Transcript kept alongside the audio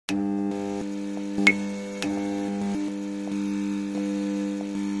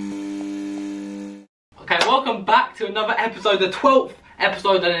welcome back to another episode, the 12th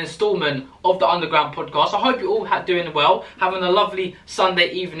episode and installment of the Underground podcast. I hope you're all doing well, having a lovely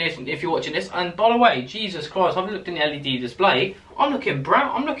Sunday evening if you're watching this. And by the way, Jesus Christ, I've looked in the LED display. I'm looking brown.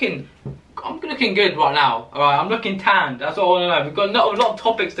 I'm looking good right now. All right, I'm looking tanned. That's all I want to know. We've got a lot of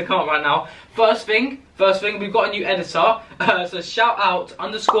topics to come up right now. First thing, we've got a new editor. So shout out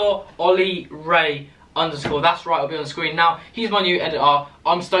 _Ollie Ray _ that's right, it'll be on screen now. He's my new editor.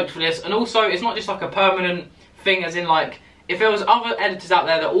 I'm stoked for this. And also, it's not just like a permanent thing, as in like, if there was other editors out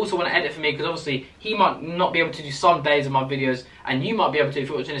there that also want to edit for me, because obviously he might not be able to do some days of my videos, and you might be able to if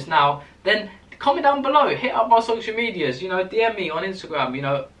you're watching this now, then comment down below, hit up my social medias, you know, DM me on Instagram, you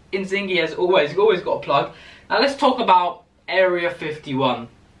know, inzinghy as always. You've always got a plug. Now let's talk about Area 51.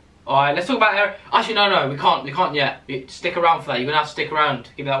 Alright, let's talk about Area... Actually, no, we can't yet. Stick around for that. You're going to have to stick around.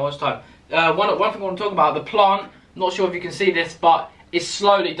 Give me that much time. One thing I want to talk about, the plant, not sure if you can see this, but it's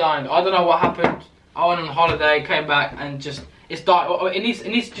slowly dying. I don't know what happened. I went on holiday, came back, and just, it's died. It needs, do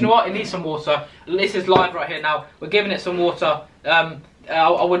you know what? It needs some water. This is live right here now. We're giving it some water.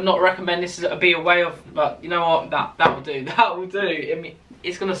 I would not recommend this to be a way of, but you know what? That will do. That will do. I mean,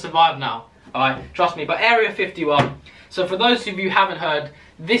 it's going to survive now. Alright, trust me. But Area 51. So for those of you who haven't heard,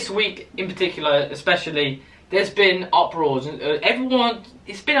 this week in particular, especially, there's been uproars, and everyone,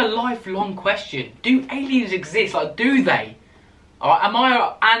 it's been a lifelong question. Do aliens exist? Like, do they? Alright, am I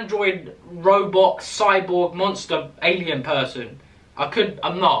an android, robot, cyborg, monster, alien person?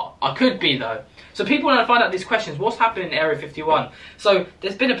 I'm not. I could be though. So people want to find out these questions. What's happening in Area 51? So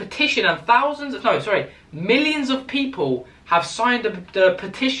there's been a petition, and millions of people have signed the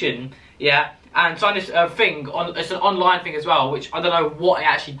petition, yeah, and signed this thing. It's an online thing as well, which I don't know what it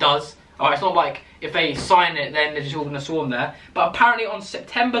actually does. Alright, it's not like if they sign it, then they're just all going to swarm there. But apparently on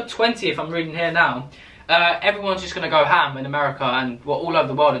September 20th, I'm reading here now, everyone's just going to go ham in America and all over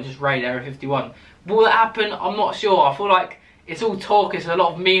the world and just raid Area 51. Will that happen? I'm not sure. I feel like it's all talk. It's a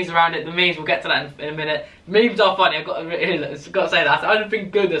lot of memes around it. The memes, we'll get to that in a minute. Memes are funny. I've got to say that. I don't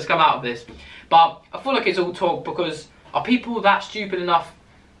think good that's come out of this. But I feel like it's all talk, because are people that stupid enough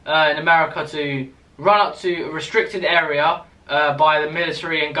in America to run up to a restricted area by the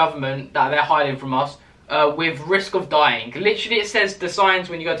military and government that they're hiding from us, with risk of dying? Literally, it says the signs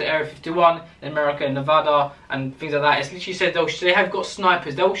when you go to Area 51 in America and Nevada and things like that. It's literally said they have got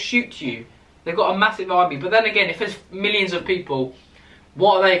snipers. They'll shoot you. They've got a massive army. But then again, if there's millions of people,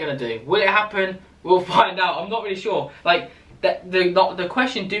 what are they going to do? Will it happen? We'll find out. I'm not really sure. Like, the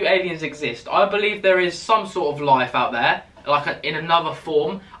question, do aliens exist? I believe there is some sort of life out there, like in another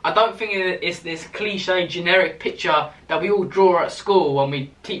form. I don't think it's this cliche generic picture that we all draw at school when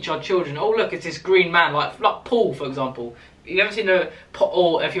we teach our children. Oh look, it's this green man, like Paul, for example. You haven't seen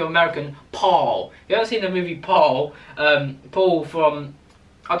or if you're American, Paul. You haven't seen the movie Paul? Paul from,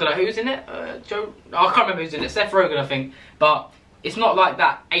 I don't know who's in it. Joe. I can't remember who's in it. Seth Rogen, I think. But it's not like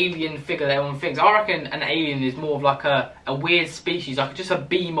that alien figure that everyone thinks. I reckon an alien is more of like a weird species, like just a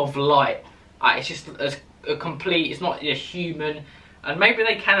beam of light. It's just a complete, it's not a human, and maybe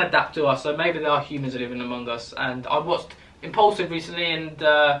they can adapt to us, so maybe there are humans living among us. And I watched Impulsive recently, and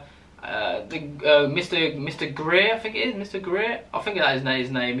Mr. Greer, I think it is, Mr. Greer, I think that is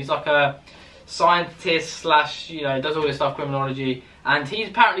his name. He's like a scientist slash, you know, does all this stuff, criminology, and he's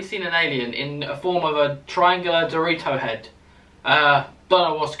apparently seen an alien in a form of a triangular Dorito head. Don't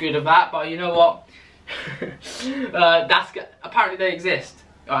know what's good of that, but you know what? Apparently they exist.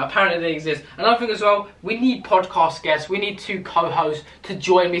 Apparently they exist. Another thing as well, we need podcast guests. We need 2 co-hosts to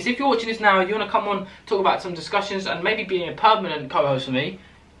join me. So if you're watching this now, you want to come on, talk about some discussions, and maybe being a permanent co-host for me,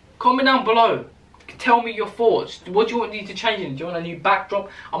 comment down below. Tell me your thoughts. What do you want me to change in? Do you want a new backdrop?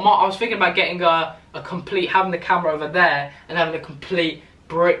 I was thinking about getting a complete, having the camera over there and having a complete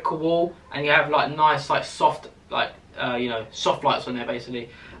brick wall, and you have like nice, like soft, like you know, soft lights on there basically.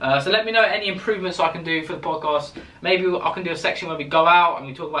 So let me know any improvements I can do for the podcast. Maybe I can do a section where we go out and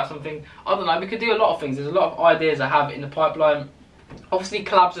we talk about something. I don't know, we could do a lot of things. There's a lot of ideas I have in the pipeline. Obviously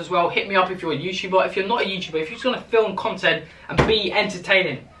collabs as well. Hit me up if you're a YouTuber. If you're not a YouTuber, if you just want to film content and be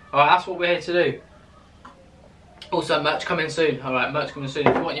entertaining, alright, that's what we're here to do. Also, merch coming soon. Alright, merch coming soon.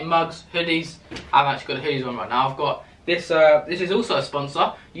 If you want your mugs, hoodies, I've actually got a hoodies on right now. I've got this. This is also a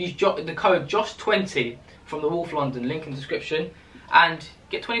sponsor. Use the code JOSH20 from the Wolf London, link in the description, and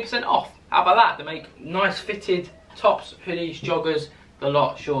get 20% off. How about that? They make nice fitted tops, hoodies, joggers, the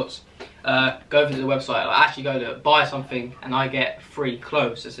lot, shorts. Go over to the website. I actually go to buy something and I get free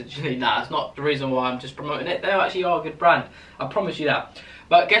clothes, essentially. Nah, that's not the reason why I'm just promoting it. They actually are a good brand. I promise you that.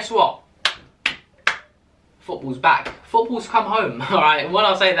 But guess what? Football's back. Football's come home. Alright, when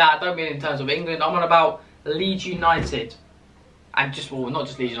I say that, I don't mean in terms of England. I'm on about Leeds United. and just, well, not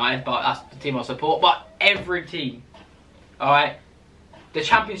just Leeds United, but that's the team I support, but every team. Alright? The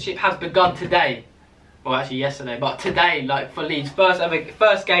Championship has begun today. Well, actually yesterday, but today, like, for Leeds.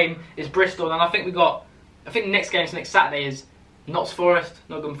 First game is Bristol, and I think the next game next Saturday is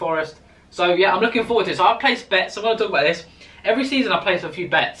Nottingham Forest. So yeah, I'm looking forward to it. So I've placed bets. I'm going to talk about this. Every season I place a few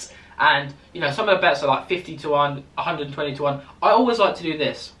bets, and you know, some of the bets are like 50 to 1, 120 to 1. I always like to do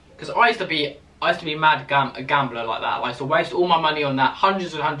this because I used to be mad a gambler like that. I used to waste all my money on that,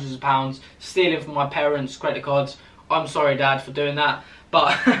 hundreds and hundreds of pounds, stealing from my parents' credit cards. I'm sorry, Dad, for doing that.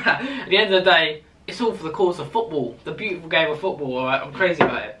 But at the end of the day, it's all for the cause of football, the beautiful game of football. Alright, I'm crazy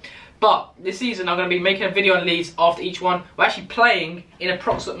about it. But this season I'm going to be making a video on Leeds after each one. We're actually playing in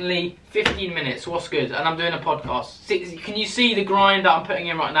approximately 15 minutes. What's good? And I'm doing a podcast. Can you see the grind that I'm putting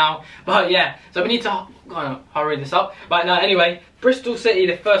in right now? But yeah, so we need to hurry this up. But no, anyway, Bristol City,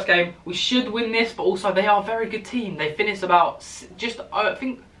 the first game, we should win this. But also they are a very good team. They finished about I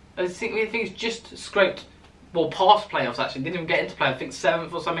think it's just scraped, well, past playoffs actually. Didn't even get into playoffs. I think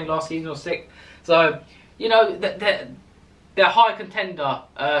 7th or something last season or 6th. So you know they're a high contender,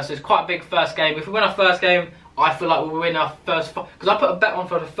 so it's quite a big first game. If we win our first game, I feel like we'll win our first, because I put a bet on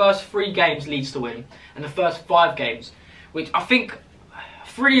for the first 3 games Leeds to win, and the first 5 games, which I think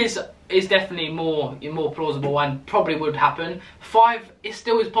 3 is definitely more plausible and probably would happen. 5 is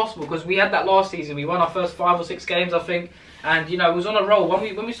still possible, because we had that last season. We won our first 5 or 6 games, I think, and you know, it was on a roll.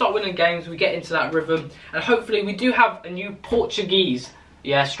 When we start winning games, we get into that rhythm, and hopefully we do have a new Portuguese,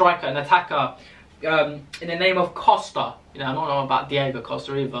 striker and attacker, in the name of Costa. You know, I'm not know about Diego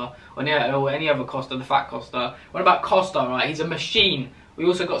Costa either, or any other Costa, the fat Costa. What about Costa, right? He's a machine. We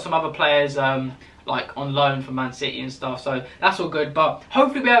also got some other players like on loan from Man City and stuff, so that's all good. But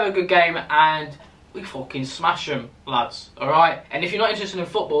hopefully we have a good game and we fucking smash them, lads. Alright? And if you're not interested in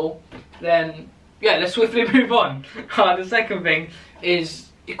football, then yeah, let's swiftly move on. The second thing is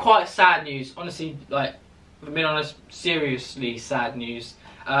quite sad news. Honestly, like, if I'm being honest, seriously sad news.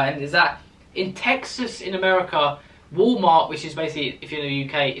 And is that in Texas, in America, Walmart, which is basically, if you're in the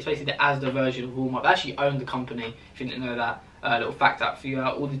UK, it's basically the Asda version of Walmart. They actually own the company, if you didn't know that. Little fact out for you,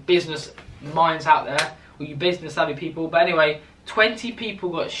 all the business minds out there, all you business savvy people. But anyway, 20 people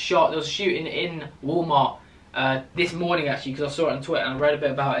got shot. There was shooting in Walmart this morning, actually, because I saw it on Twitter and I read a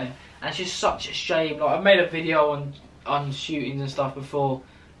bit about it. And it's just such a shame. Like, I've made a video on shootings and stuff before.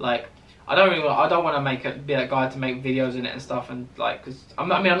 Like, I don't want to be that guy to make videos in it and stuff, and like, cause I'm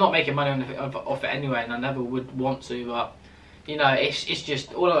not making money on off it anyway, and I never would want to. But you know, it's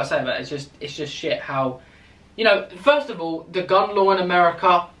just, all I gotta say about it, it's just shit. How, you know, first of all, the gun law in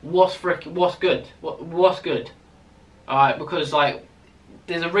America was good. What's good? Alright, because like,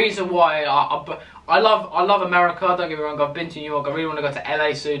 there's a reason why I love America. Don't get me wrong. I've been to New York. I really want to go to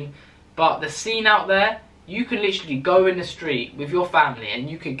LA soon, but the scene out there. You can literally go in the street with your family and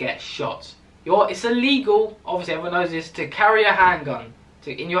you could get shot. It's illegal, obviously everyone knows this, to carry a handgun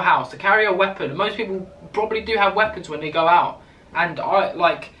in your house, to carry a weapon. Most people probably do have weapons when they go out. And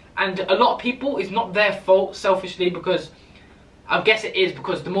and a lot of people, it's not their fault selfishly, because I guess it is,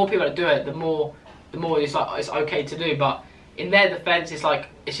 because the more people that do it, the more it's like it's okay to do. But in their defense, it's like,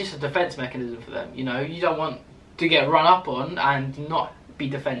 it's just a defense mechanism for them. You know, you don't want to get run up on and not be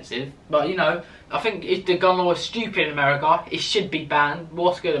defensive. But you know, I think if the gun law is stupid in America, it should be banned.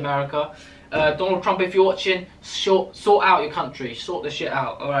 What's good, America? Donald Trump, if you're watching, sort out your country, sort the shit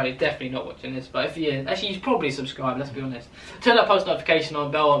out. Alright, definitely not watching this, but if he is, actually he's probably subscribed, let's be honest. Turn that post notification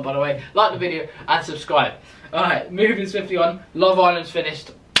on, bell on, by the way, like the video and subscribe. Alright, moving swiftly on. Love Island's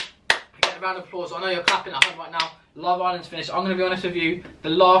finished. Get a round of applause. I know you're clapping at home right now. Love Island's finished. I'm going to be honest with you, the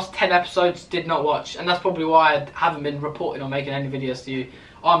last 10 episodes did not watch, and that's probably why I haven't been reporting or making any videos to you.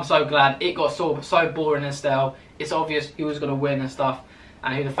 I'm so glad. It got so boring and stale. It's obvious who was going to win and stuff,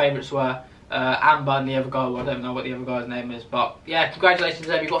 and who the favourites were. Amber and the other guy, well, I don't know what the other guy's name is, but yeah, congratulations to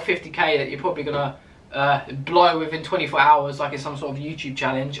them. You've got 50k that you're probably going to blow within 24 hours, like it's some sort of YouTube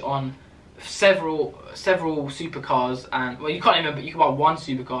challenge on several supercars. And well, you can't even, but you can buy one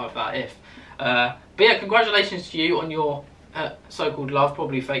supercar of that if. But yeah, congratulations to you on your so-called love,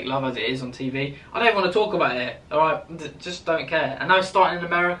 probably fake love as it is on TV. I don't even want to talk about it, alright? Just don't care. And now it's starting in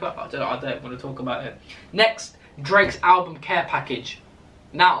America. I don't want to talk about it. Next, Drake's album Care Package.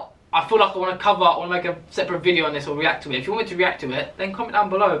 Now, I feel like I want to make a separate video on this or react to it. If you want me to react to it, then comment down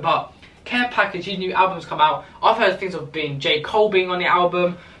below. But Care Package, his new album's come out. I've heard things of being J. Cole being on the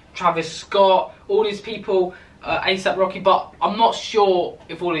album, Travis Scott, all these people. A$AP Rocky, but I'm not sure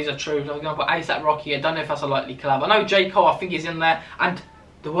if all these are true. For example, A$AP Rocky, I don't know if that's a likely collab. I know J. Cole, I think he's in there, and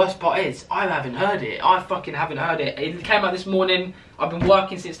the worst part is, I haven't heard it. I fucking haven't heard it. It came out this morning. I've been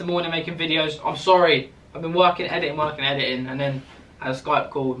working since the morning making videos. I'm sorry. I've been working, editing, and then I had a Skype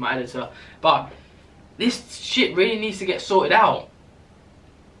call with my editor. But this shit really needs to get sorted out.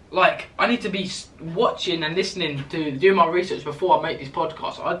 Like, I need to be watching and listening to do my research before I make this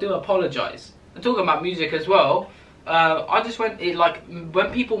podcast. I do apologise. I'm talking about music as well. I just like,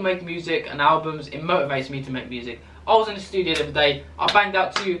 when people make music and albums, it motivates me to make music. I was in the studio the other day. I banged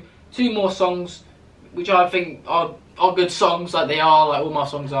out two more songs, which I think are good songs, like they are, like all my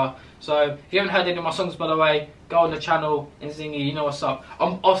songs are. So if you haven't heard any of my songs, by the way, go on the channel, inzinghy, you know what's up. I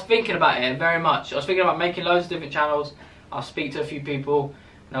was thinking about it very much. I was thinking about making loads of different channels. I'll speak to a few people.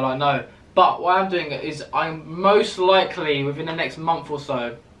 They're like, no. But what I'm doing is, I'm most likely within the next month or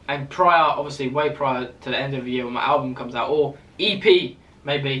so, and prior, obviously way prior to the end of the year when my album comes out, or EP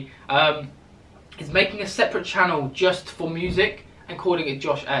maybe, is making a separate channel just for music and calling it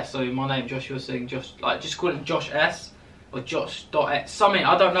Josh S. So my name, Joshua Singh, just call it Josh S or Josh.S, something,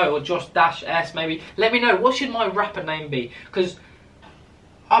 I don't know, or Josh-S maybe. Let me know, what should my rapper name be? Because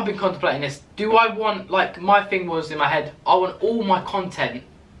I've been contemplating this. Do I want, like, my thing was in my head, I want all my content,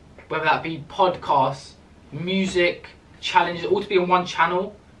 whether that be podcasts, music, challenges, all to be on one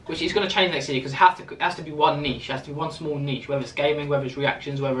channel, which is going to change next year because it has to be one niche, it has to be one small niche, whether it's gaming, whether it's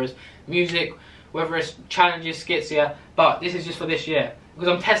reactions, whether it's music, whether it's challenges, skits, yeah. But this is just for this year because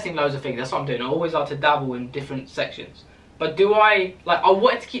I'm testing loads of things. That's what I'm doing. I always like to dabble in different sections. But do I, like, I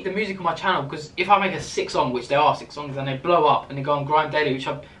wanted to keep the music on my channel because if I make a 6 song, which there are 6 songs, and they blow up and they go on Grind Daily, which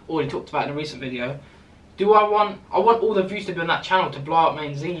I've already talked about in a recent video, I want all the views to be on that channel to blow up my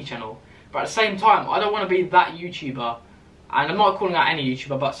inzinghy channel. But at the same time, I don't want to be that YouTuber. And I'm not calling out any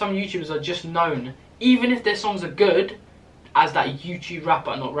YouTuber, but some YouTubers are just known, even if their songs are good, as that YouTube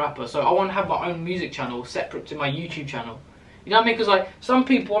rapper, not rapper. So I want to have my own music channel separate to my YouTube channel. You know what I mean? Because, like, some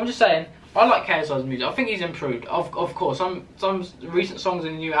people, I'm just saying, I like KSI's music. I think he's improved. Of course, some recent songs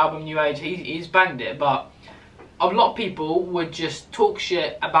in the new album, New Age, he's banged it. But a lot of people would just talk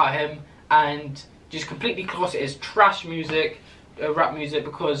shit about him and just completely class it as trash music, rap music,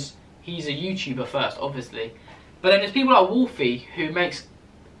 because he's a YouTuber first, obviously. But then there's people like Wolfie who makes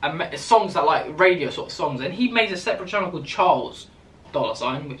songs that like radio sort of songs, and he made a separate channel called Charles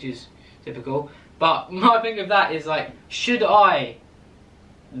 $, which is typical. But my thing of that is, like, should I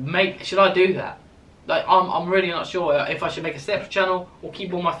do that? Like, I'm really not sure if I should make a separate channel or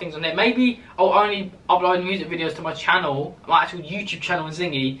keep all my things on there. Maybe I'll only upload music videos to my channel, my actual YouTube channel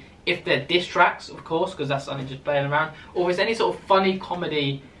inzinghy, if they're diss tracks, of course, because that's only just playing around, or if it's any sort of funny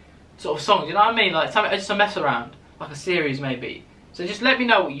comedy sort of songs, you know what I mean? Like, something just to mess around, like a series maybe. So just let me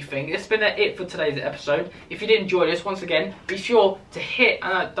know what you think. It's been it for today's episode. If you did enjoy this, once again, be sure to hit,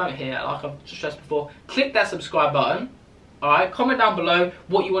 and don't hit, like I've stressed before, click that subscribe button. Alright, comment down below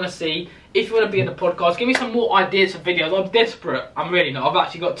what you want to see. If you want to be in the podcast, give me some more ideas for videos. I'm desperate. I'm really not. I've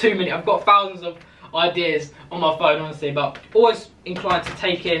actually got too many. I've got thousands of ideas on my phone, honestly, but always inclined to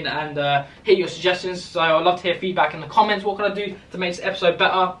take in and hear your suggestions. So I'd love to hear feedback in the comments. What can I do to make this episode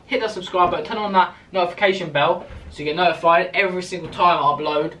better? Hit that subscribe button, turn on that notification bell so you get notified every single time I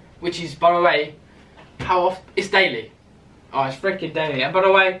upload, which is, by the way, how often? It's daily. Oh, it's freaking daily. And by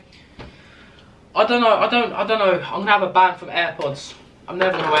the way, I don't know. I'm gonna have a ban from AirPods. I'm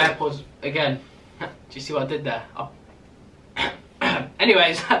never gonna wear AirPods again. Do you see what I did there?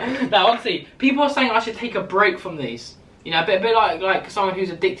 Anyways, now honestly, people are saying I should take a break from these. You know, a bit like someone who's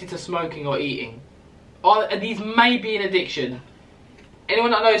addicted to smoking or eating. These may be an addiction.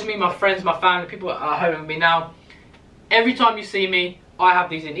 Anyone that knows me, my friends, my family, people that are home with me now, every time you see me, I have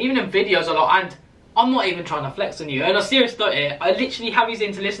these in. Even in videos a lot, and I'm not even trying to flex on you. And on a serious note here, I literally have these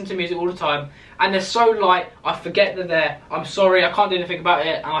in to listen to music all the time, and they're so light, I forget they're there. I'm sorry, I can't do anything about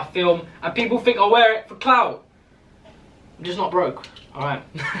it, and I film, and people think I wear it for clout. I'm just not broke. Alright.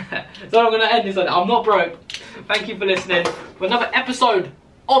 So I'm going to end this on it. I'm not broke. Thank you for listening to another episode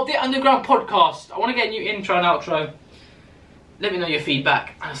of the Underground Podcast. I want to get a new intro and outro. Let me know your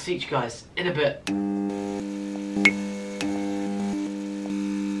feedback, and I'll see you guys in a bit.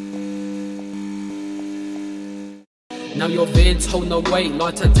 Now your vids hold no weight,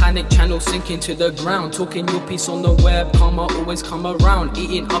 like Titanic channel sinking to the ground. Talking your piece on the web, karma always come around.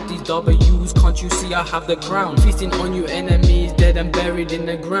 Eating up these W's, can't you see I have the crown? Feasting on your enemies, dead and buried in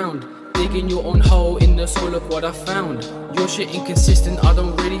the ground. Digging your own hole in the soil, look what I found. Your shit inconsistent, I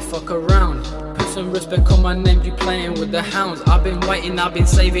don't really fuck around. Put some respect on my name, you playing with the hounds. I've been waiting, I've been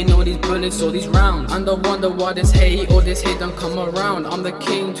saving all these bullets, all these rounds. And I wonder why this hate or this hate don't come around. I'm the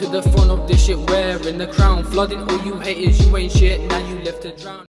king to the front of this shit, wearing the crown. Flooding all you haters, you ain't shit, now you left to drown.